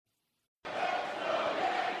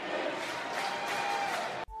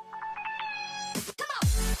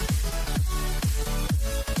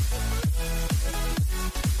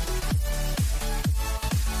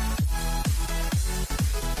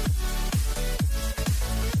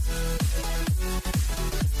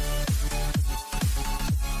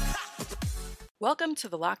Welcome to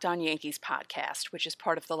the Locked On Yankees podcast, which is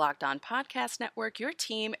part of the Locked On Podcast Network, your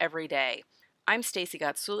team every day. I'm Stacey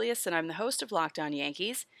Gotsoulias, and I'm the host of Locked On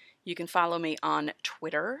Yankees. You can follow me on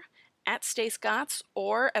Twitter, at StaceGots,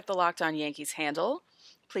 or at the Locked On Yankees handle.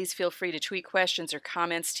 Please feel free to tweet questions or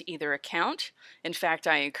comments to either account. In fact,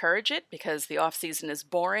 I encourage it because the off-season is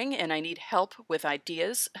boring and I need help with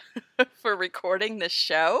ideas for recording this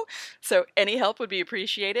show. So any help would be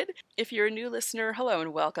appreciated. If you're a new listener, hello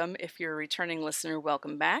and welcome. If you're a returning listener,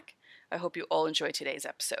 welcome back. I hope you all enjoy today's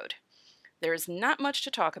episode. There is not much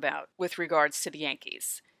to talk about with regards to the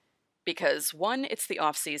Yankees. Because 1, it's the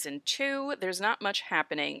off-season, 2, there's not much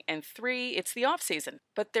happening, and 3, it's the off-season.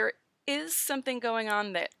 But there is something going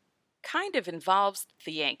on that kind of involves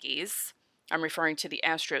the Yankees. I'm referring to the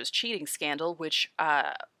Astros cheating scandal, which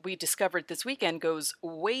we discovered this weekend goes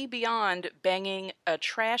way beyond banging a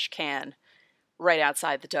trash can right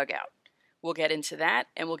outside the dugout. We'll get into that,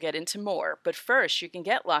 and we'll get into more. But first, you can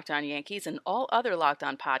get Locked On Yankees and all other Locked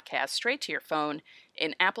On podcasts straight to your phone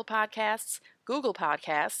in Apple Podcasts, Google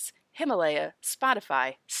Podcasts, Himalaya,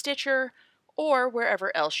 Spotify, Stitcher, or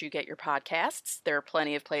wherever else you get your podcasts. There are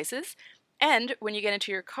plenty of places. And when you get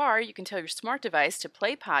into your car, you can tell your smart device to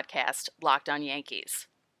play podcast Locked On Yankees.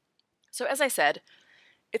 So as I said,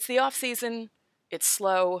 it's the off-season, it's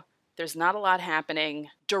slow, there's not a lot happening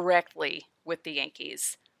directly with the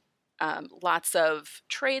Yankees. Lots of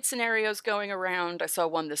trade scenarios going around. I saw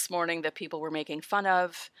one this morning that people were making fun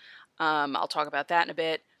of. I'll talk about that in a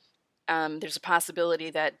bit. There's a possibility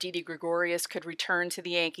that Didi Gregorius could return to the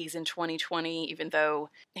Yankees in 2020, even though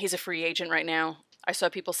he's a free agent right now. I saw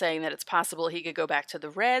people saying that it's possible he could go back to the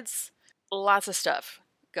Reds. Lots of stuff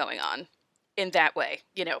going on in that way.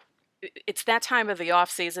 You know, it's that time of the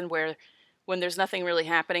off season where when there's nothing really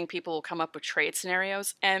happening, people will come up with trade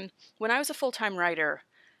scenarios. And when I was a full-time writer,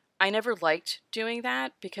 I never liked doing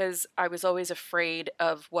that because I was always afraid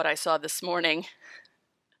of what I saw this morning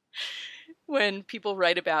when people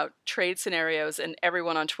write about trade scenarios and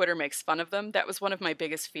everyone on Twitter makes fun of them. That was one of my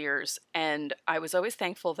biggest fears. And I was always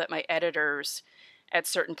thankful that my editors at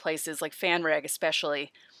certain places, like FanRag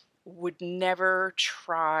especially, would never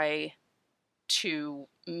try to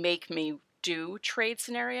make me do trade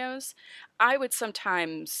scenarios. I would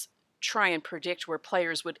sometimes try and predict where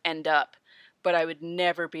players would end up, but I would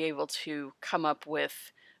never be able to come up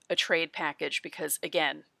with a trade package because,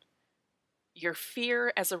 again, your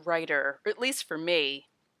fear as a writer, or at least for me,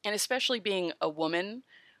 and especially being a woman,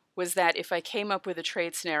 was that if I came up with a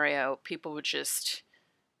trade scenario, people would just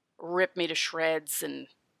rip me to shreds and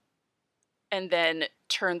then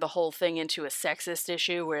turn the whole thing into a sexist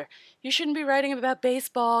issue where you shouldn't be writing about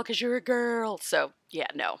baseball because you're a girl. So, yeah,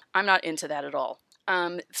 no, I'm not into that at all.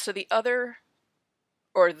 So the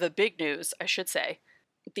big news, I should say,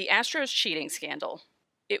 the Astros cheating scandal.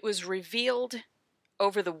 It was revealed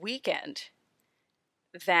over the weekend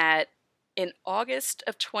that in August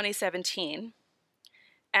of 2017,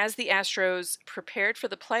 as the Astros prepared for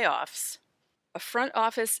the playoffs, a front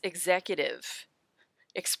office executive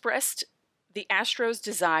expressed the Astros'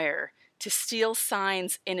 desire to steal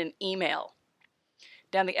signs in an email.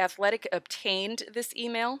 Now, The Athletic obtained this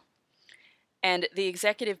email, and the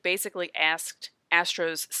executive basically asked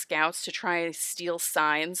Astros scouts to try and steal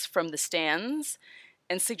signs from the stands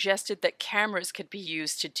and suggested that cameras could be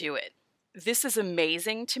used to do it. This is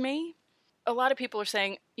amazing to me. A lot of people are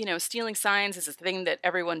saying, stealing signs is a thing that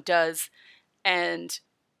everyone does, and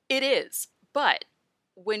it is. But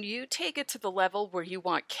when you take it to the level where you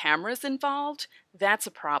want cameras involved, that's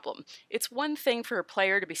a problem. It's one thing for a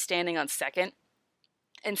player to be standing on second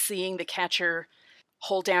and seeing the catcher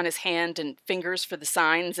hold down his hand and fingers for the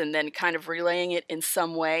signs and then kind of relaying it in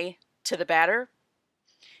some way to the batter.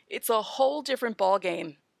 It's a whole different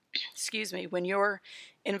ballgame, when you're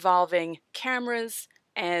involving cameras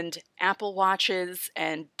and Apple Watches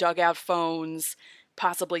and dugout phones,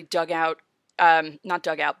 possibly bullpen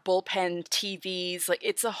TVs.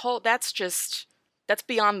 That's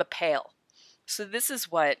beyond the pale. So this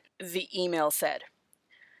is what the email said.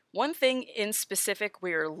 One thing in specific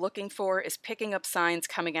we are looking for is picking up signs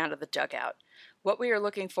coming out of the dugout. What we are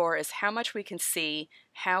looking for is how much we can see,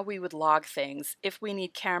 how we would log things, if we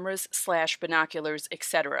need cameras / binoculars,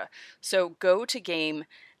 etc. So go to game,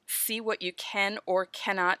 see what you can or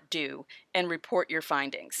cannot do, and report your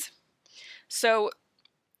findings. So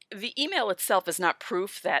the email itself is not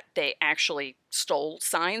proof that they actually stole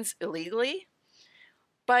signs illegally,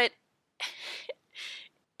 but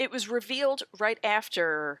it was revealed right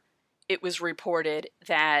after it was reported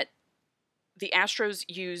that the Astros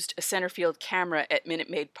used a center field camera at Minute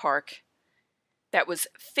Maid Park that was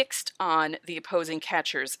fixed on the opposing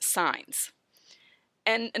catcher's signs.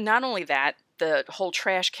 And not only that, the whole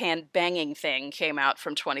trash can banging thing came out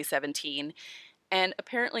from 2017. And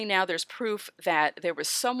apparently now there's proof that there was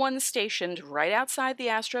someone stationed right outside the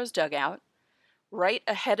Astros dugout, right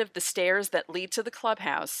ahead of the stairs that lead to the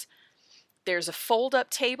clubhouse. There's a fold-up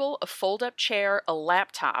table, a fold-up chair, a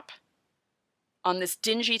laptop on this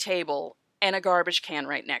dingy table, and a garbage can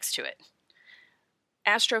right next to it.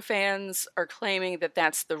 Astro fans are claiming that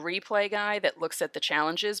that's the replay guy that looks at the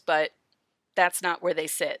challenges, but that's not where they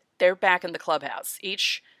sit. They're back in the clubhouse.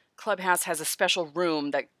 Each clubhouse has a special room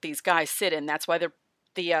that these guys sit in. That's why the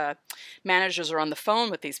managers are on the phone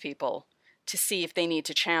with these people to see if they need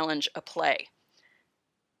to challenge a play.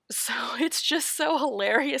 So it's just so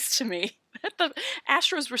hilarious to me that the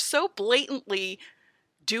Astros were so blatantly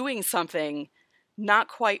doing something not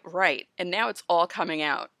quite right, and now it's all coming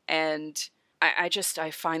out. And I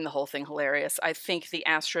find the whole thing hilarious. I think the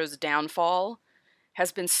Astros' downfall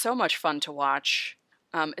has been so much fun to watch,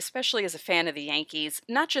 especially as a fan of the Yankees,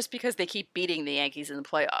 not just because they keep beating the Yankees in the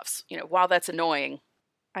playoffs. While that's annoying,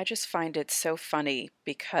 I just find it so funny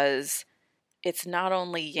because it's not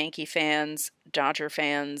only Yankee fans, Dodger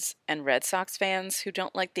fans, and Red Sox fans who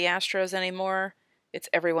don't like the Astros anymore. It's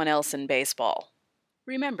everyone else in baseball.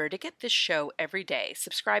 Remember to get this show every day.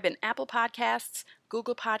 Subscribe in Apple Podcasts,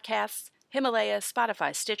 Google Podcasts, Himalaya,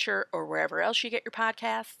 Spotify, Stitcher, or wherever else you get your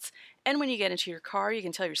podcasts. And when you get into your car, you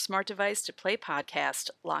can tell your smart device to play podcast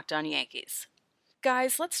Locked On Yankees.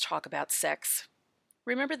 Guys, let's talk about sex.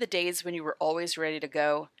 Remember the days when you were always ready to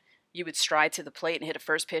go? You would stride to the plate and hit a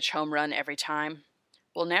first pitch home run every time.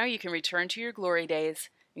 Well, now you can return to your glory days,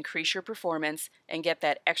 increase your performance, and get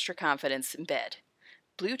that extra confidence in bed.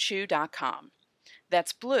 BlueChew.com.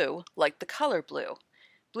 That's blue, like the color blue.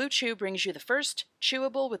 Blue Chew brings you the first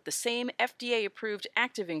chewable with the same FDA-approved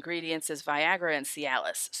active ingredients as Viagra and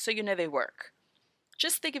Cialis, so you know they work.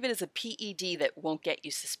 Just think of it as a PED that won't get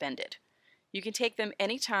you suspended. You can take them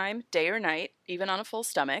anytime, day or night, even on a full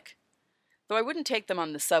stomach. Though I wouldn't take them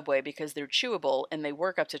on the subway because they're chewable and they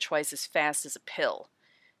work up to twice as fast as a pill.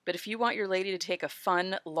 But if you want your lady to take a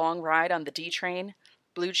fun, long ride on the D train,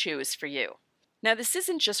 Blue Chew is for you. Now, this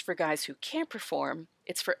isn't just for guys who can't perform,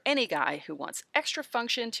 it's for any guy who wants extra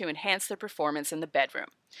function to enhance their performance in the bedroom.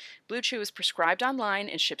 Blue Chew is prescribed online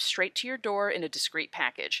and shipped straight to your door in a discreet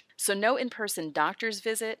package. So no in-person doctor's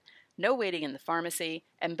visit, no waiting in the pharmacy,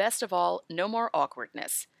 and best of all, no more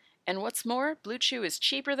awkwardness. And what's more, Blue Chew is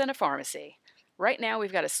cheaper than a pharmacy. Right now,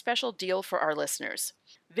 we've got a special deal for our listeners.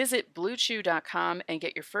 Visit BlueChew.com and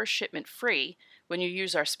get your first shipment free when you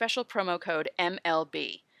use our special promo code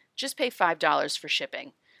MLB. Just pay $5 for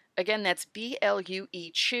shipping. Again, that's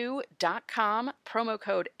BlueChew.com, promo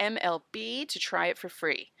code MLB to try it for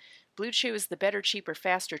free. Blue Chew is the better, cheaper,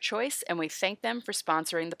 faster choice, and we thank them for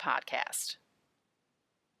sponsoring the podcast.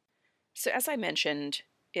 So as I mentioned,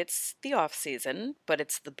 it's the off-season, but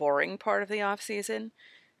it's the boring part of the off-season.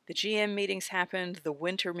 The GM meetings happened, the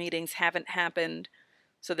winter meetings haven't happened,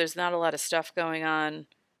 so there's not a lot of stuff going on,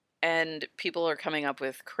 and people are coming up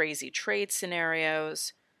with crazy trade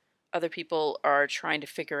scenarios. Other people are trying to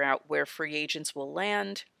figure out where free agents will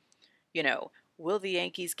land. Will the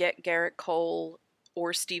Yankees get Garrett Cole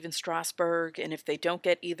or Steven Strasburg? And if they don't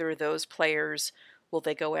get either of those players, will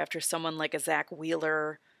they go after someone like a Zach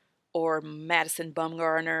Wheeler or Madison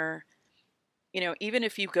Bumgarner? Even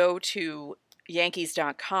if you go to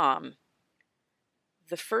Yankees.com,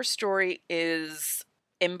 the first story is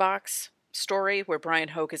Inbox story where Brian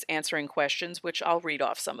Hoke is answering questions, which I'll read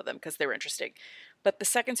off some of them because they're interesting. But the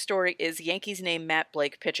second story is Yankees name Matt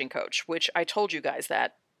Blake pitching coach, which I told you guys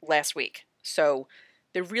that last week. So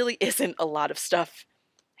there really isn't a lot of stuff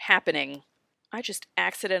happening. I just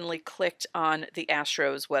accidentally clicked on the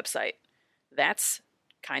Astros website. That's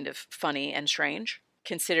kind of funny and strange,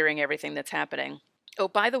 considering everything that's happening. Oh,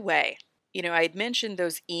 by the way, I had mentioned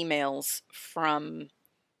those emails from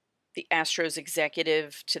the Astros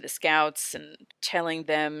executive to the scouts and telling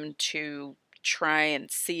them to try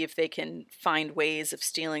and see if they can find ways of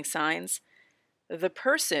stealing signs. The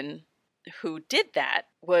person who did that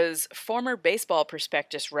was former Baseball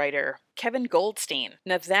Prospectus writer Kevin Goldstein.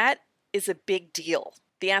 Now that is a big deal.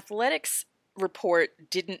 The Athletics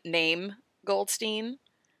report didn't name Goldstein,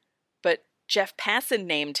 but Jeff Passan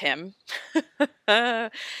named him.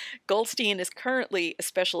 Goldstein is currently a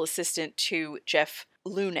special assistant to Jeff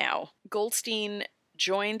Luhnow. Goldstein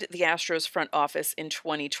joined the Astros front office in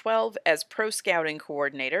 2012 as pro scouting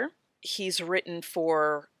coordinator. He's written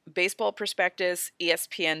for Baseball Prospectus,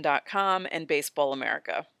 ESPN.com, and Baseball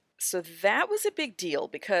America. So that was a big deal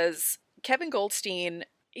because Kevin Goldstein,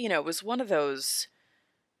 was one of those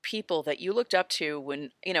people that you looked up to when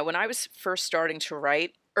I was first starting to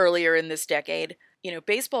write earlier in this decade.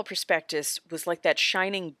 Baseball Prospectus was like that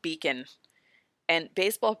shining beacon. And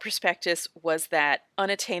Baseball Prospectus was that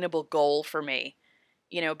unattainable goal for me.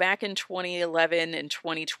 Back in 2011 and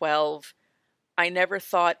 2012, I never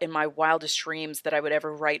thought in my wildest dreams that I would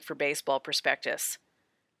ever write for Baseball Prospectus.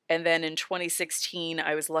 And then in 2016,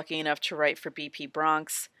 I was lucky enough to write for BP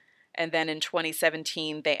Bronx. And then in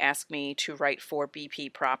 2017, they asked me to write for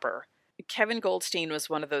BP proper. Kevin Goldstein was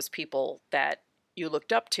one of those people that you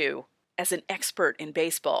looked up to as an expert in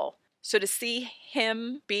baseball. So to see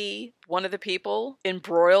him be one of the people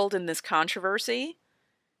embroiled in this controversy,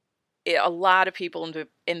 a lot of people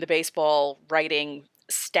in the baseball writing,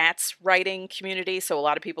 stats writing community, so a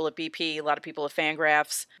lot of people at BP, a lot of people at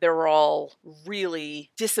Fangraphs, they're all really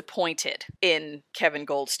disappointed in Kevin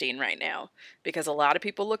Goldstein right now because a lot of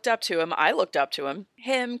people looked up to him. I looked up to him.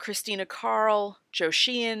 Him, Christina Carl, Joe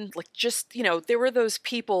Sheehan, there were those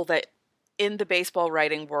people that in the baseball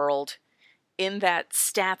writing world, in that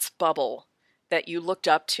stats bubble that you looked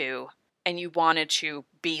up to and you wanted to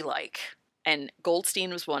be like. And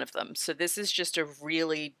Goldstein was one of them. So this is just a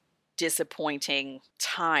really disappointing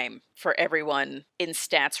time for everyone in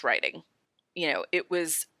stats writing. It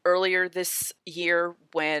was earlier this year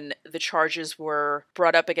when the charges were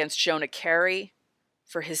brought up against Jonah Keri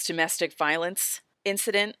for his domestic violence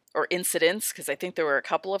incident or incidents, because I think there were a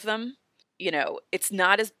couple of them. It's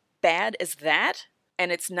not as bad as that.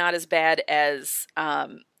 And it's not as bad as,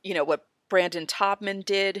 what Brandon Taubman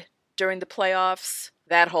did during the playoffs.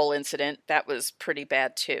 That whole incident, that was pretty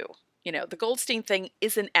bad too. The Goldstein thing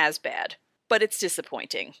isn't as bad, but it's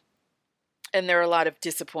disappointing. And there are a lot of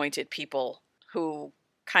disappointed people who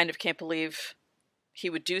kind of can't believe he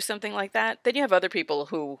would do something like that. Then you have other people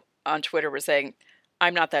who on Twitter were saying,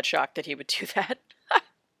 I'm not that shocked that he would do that.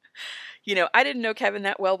 I didn't know Kevin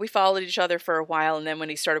that well. We followed each other for a while, and then when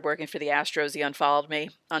he started working for the Astros, he unfollowed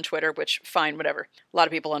me on Twitter, which, fine, whatever. A lot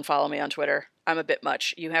of people unfollow me on Twitter. I'm a bit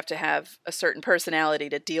much. You have to have a certain personality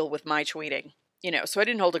to deal with my tweeting. So I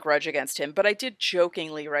didn't hold a grudge against him, but I did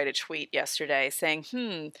jokingly write a tweet yesterday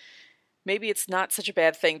saying, maybe it's not such a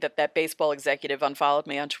bad thing that baseball executive unfollowed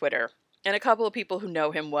me on Twitter. And a couple of people who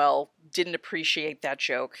know him well didn't appreciate that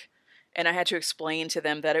joke. And I had to explain to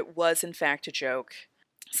them that it was, in fact, a joke.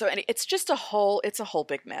 So it's just a whole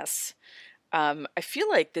big mess. I feel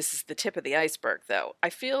like this is the tip of the iceberg, though. I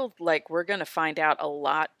feel like we're going to find out a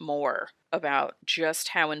lot more about just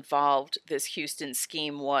how involved this Houston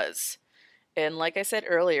scheme was. And like I said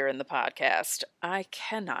earlier in the podcast, I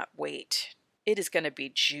cannot wait. It is going to be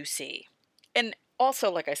juicy. And also,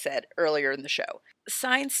 like I said earlier in the show,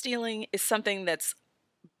 sign stealing is something that's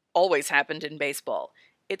always happened in baseball.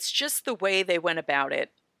 It's just the way they went about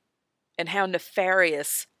it and how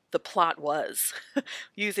nefarious the plot was,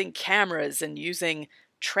 using cameras and using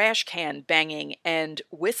trash can banging and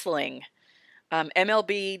whistling.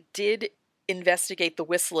 MLB did investigate the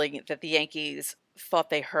whistling that the Yankees thought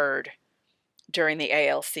they heard during the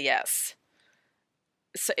ALCS.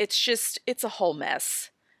 So it's a whole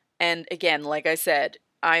mess. And again, like I said,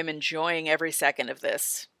 I'm enjoying every second of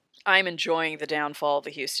this. I'm enjoying the downfall of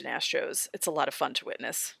the Houston Astros. It's a lot of fun to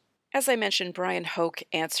witness. As I mentioned, Brian Hoke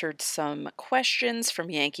answered some questions from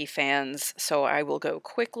Yankee fans, so I will go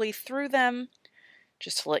quickly through them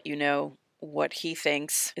just to let you know what he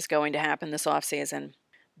thinks is going to happen this offseason.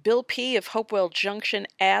 Bill P. of Hopewell Junction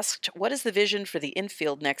asked, what is the vision for the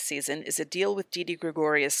infield next season? Is a deal with Didi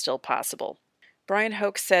Gregorius still possible? Brian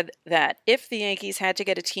Hoke said that if the Yankees had to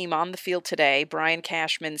get a team on the field today, Brian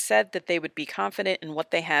Cashman said that they would be confident in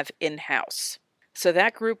what they have in-house. So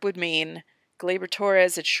that group would mean Gleyber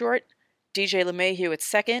Torres at short, DJ LeMahieu at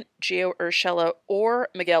second, Gio Urshela or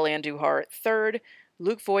Miguel Andujar at third,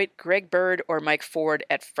 Luke Voit, Greg Bird, or Mike Ford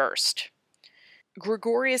at first.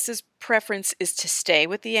 Gregorius' preference is to stay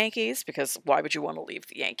with the Yankees, because why would you want to leave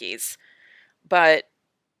the Yankees? But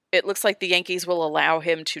it looks like the Yankees will allow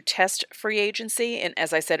him to test free agency, and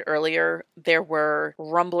as I said earlier, there were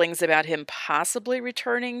rumblings about him possibly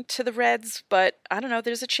returning to the Reds, but I don't know,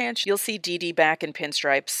 there's a chance you'll see Didi back in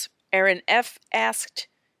pinstripes. Aaron F. asked,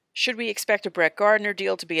 should we expect a Brett Gardner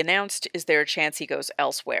deal to be announced? Is there a chance he goes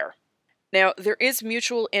elsewhere? Now, there is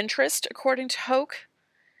mutual interest, according to Hoke,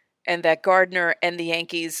 and that Gardner and the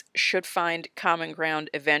Yankees should find common ground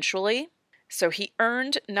eventually. So he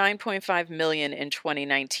earned $9.5 million in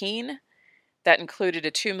 2019. That included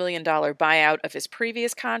a $2 million buyout of his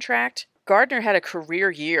previous contract. Gardner had a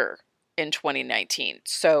career year in 2019.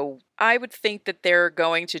 So I would think that they're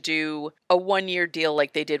going to do a one-year deal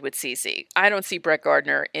like they did with CeCe. I don't see Brett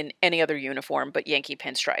Gardner in any other uniform but Yankee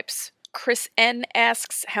pinstripes. Chris N.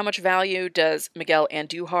 asks, how much value does Miguel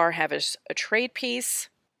Andujar have as a trade piece?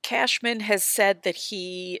 Cashman has said that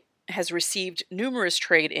he has received numerous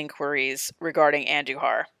trade inquiries regarding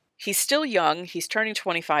Andujar. He's still young. He's turning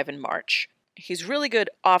 25 in March. He's really good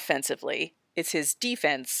offensively. It's his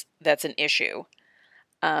defense that's an issue.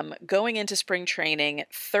 Going into spring training,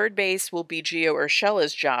 third base will be Gio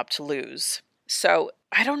Urshela's job to lose. So,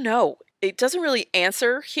 I don't know. It doesn't really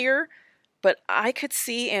answer here, but I could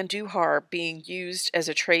see Andujar being used as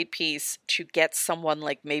a trade piece to get someone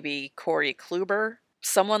like maybe Corey Kluber,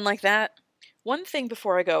 someone like that. One thing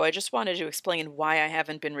before I go, I just wanted to explain why I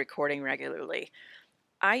haven't been recording regularly.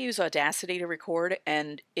 I use Audacity to record,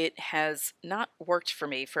 and it has not worked for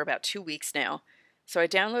me for about 2 weeks now. So I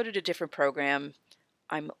downloaded a different program.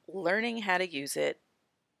 I'm learning how to use it.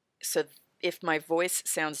 So if my voice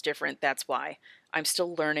sounds different, that's why. I'm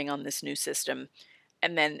still learning on this new system.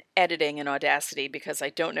 And then editing in Audacity because I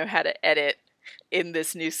don't know how to edit in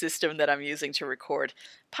this new system that I'm using to record.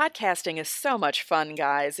 Podcasting is so much fun,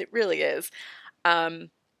 guys. It really is.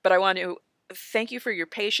 But I want to thank you for your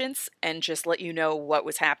patience and just let you know what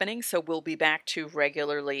was happening. So we'll be back to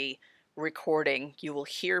regularly recording. You will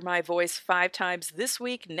hear my voice 5 times this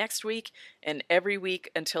week, next week, and every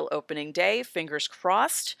week until opening day. Fingers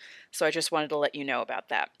crossed. So I just wanted to let you know about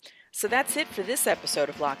that. So that's it for this episode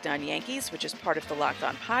of Locked On Yankees, which is part of the Locked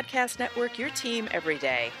On Podcast Network, your team every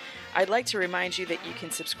day. I'd like to remind you that you can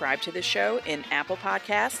subscribe to the show in Apple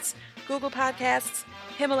Podcasts, Google Podcasts,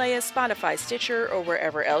 Himalaya, Spotify, Stitcher, or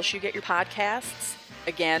wherever else you get your podcasts.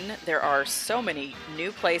 Again, there are so many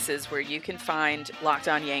new places where you can find Locked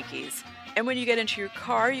On Yankees. And when you get into your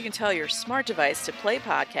car, you can tell your smart device to play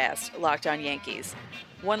podcast Locked On Yankees.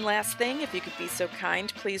 One last thing, if you could be so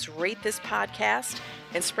kind, please rate this podcast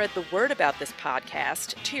and spread the word about this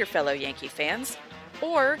podcast to your fellow Yankee fans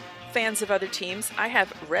or fans of other teams. I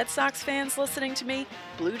have Red Sox fans listening to me,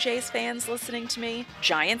 Blue Jays fans listening to me,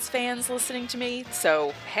 Giants fans listening to me.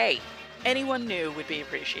 So, hey, anyone new would be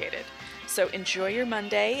appreciated. So enjoy your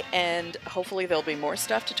Monday, and hopefully there'll be more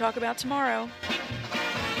stuff to talk about tomorrow.